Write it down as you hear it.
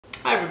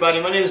Hi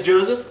everybody, my name is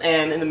Joseph,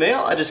 and in the mail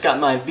I just got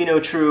my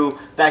VinoTru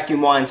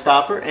Vacuum Wine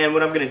Stopper, and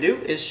what I'm going to do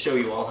is show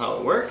you all how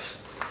it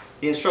works.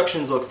 The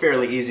instructions look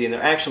fairly easy, and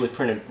they're actually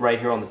printed right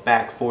here on the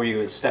back for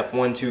you as step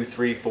 1, 2,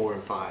 3, 4,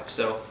 and 5.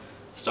 So,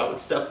 let's start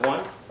with step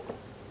 1.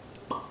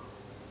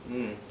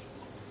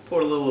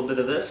 Pour a little bit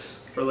of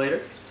this for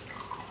later.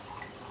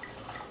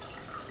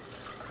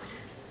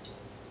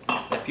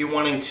 If you're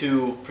wanting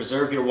to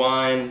preserve your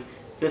wine,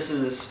 this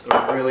is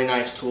a really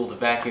nice tool to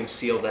vacuum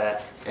seal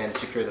that and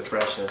secure the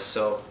freshness.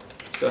 So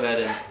let's go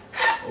ahead and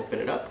open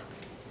it up.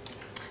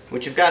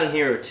 What you've got in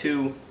here are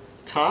two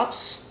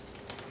tops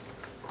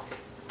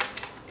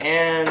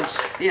and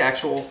the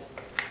actual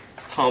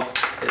pump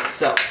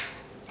itself.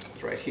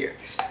 It's right here.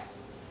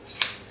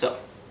 So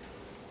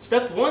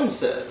step 1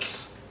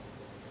 says,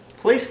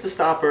 place the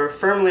stopper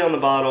firmly on the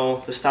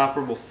bottle. The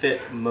stopper will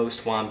fit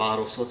most wine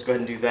bottles, so let's go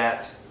ahead and do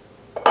that.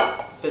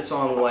 Fits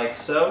on like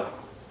so.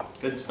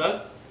 Good and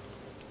snug.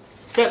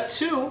 Step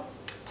 2,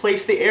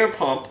 place the air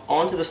pump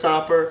onto the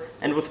stopper,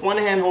 and with one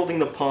hand holding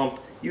the pump,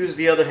 use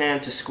the other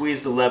hand to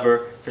squeeze the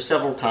lever for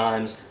several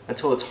times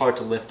until it's hard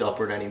to lift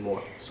upward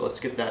anymore. So let's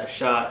give that a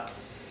shot.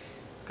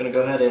 I'm going to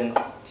go ahead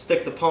and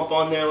stick the pump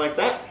on there like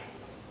that.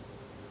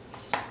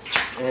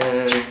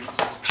 And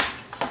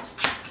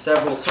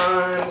several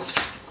times,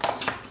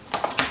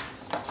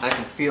 I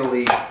can feel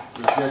the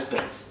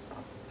resistance.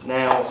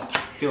 Now, it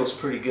feels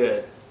pretty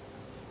good.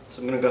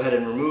 So I'm going to go ahead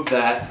and remove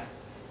that.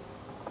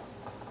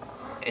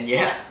 And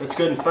yeah, it's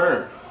good and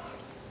firm.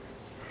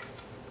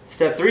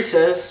 Step 3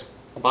 says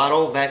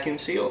bottle vacuum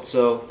sealed.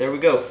 So there we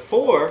go.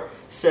 4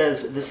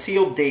 says the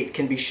sealed date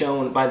can be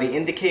shown by the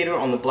indicator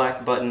on the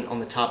black button on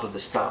the top of the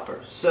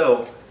stopper.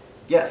 So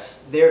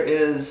yes, there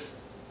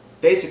is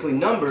basically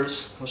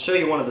numbers. I'll show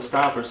you one of the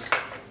stoppers.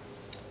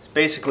 It's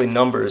basically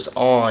numbers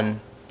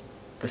on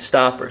the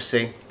stopper,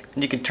 see?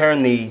 And you can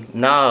turn the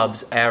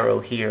knobs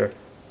arrow here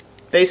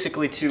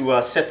basically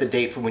to set the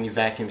date for when you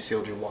vacuum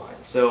sealed your wine.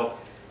 So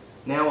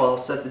now I'll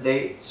set the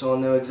date so I'll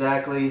know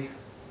exactly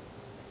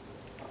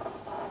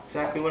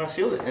when I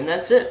sealed it. And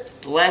that's it.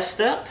 The last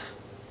step,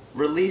 to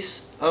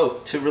release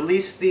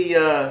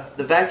the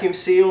vacuum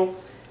seal,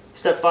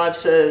 step 5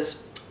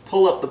 says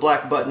pull up the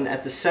black button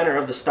at the center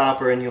of the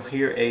stopper and you'll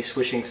hear a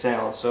swishing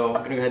sound. So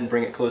I'm going to go ahead and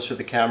bring it closer to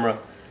the camera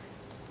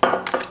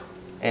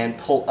and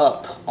pull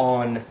up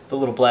on the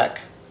little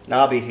black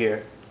knobby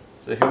here.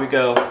 So here we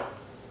go.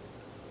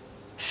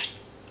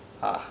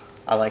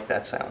 I like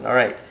that sound.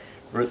 Alright.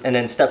 And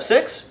then step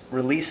 6,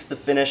 release the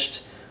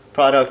finished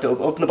product,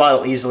 open the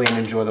bottle easily and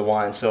enjoy the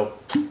wine. So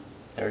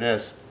there it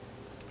is.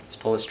 Let's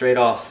pull it straight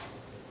off.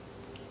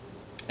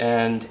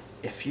 And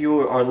if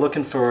you are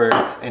looking for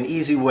an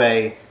easy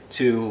way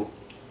to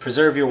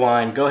preserve your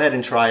wine, go ahead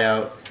and try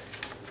out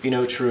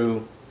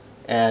VinoTru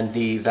and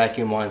the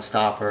vacuum wine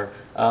stopper.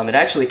 It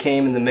actually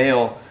came in the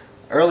mail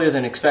earlier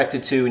than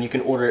expected to, and you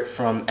can order it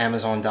from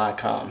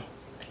Amazon.com.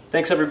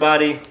 Thanks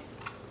everybody.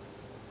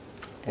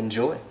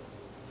 Enjoy.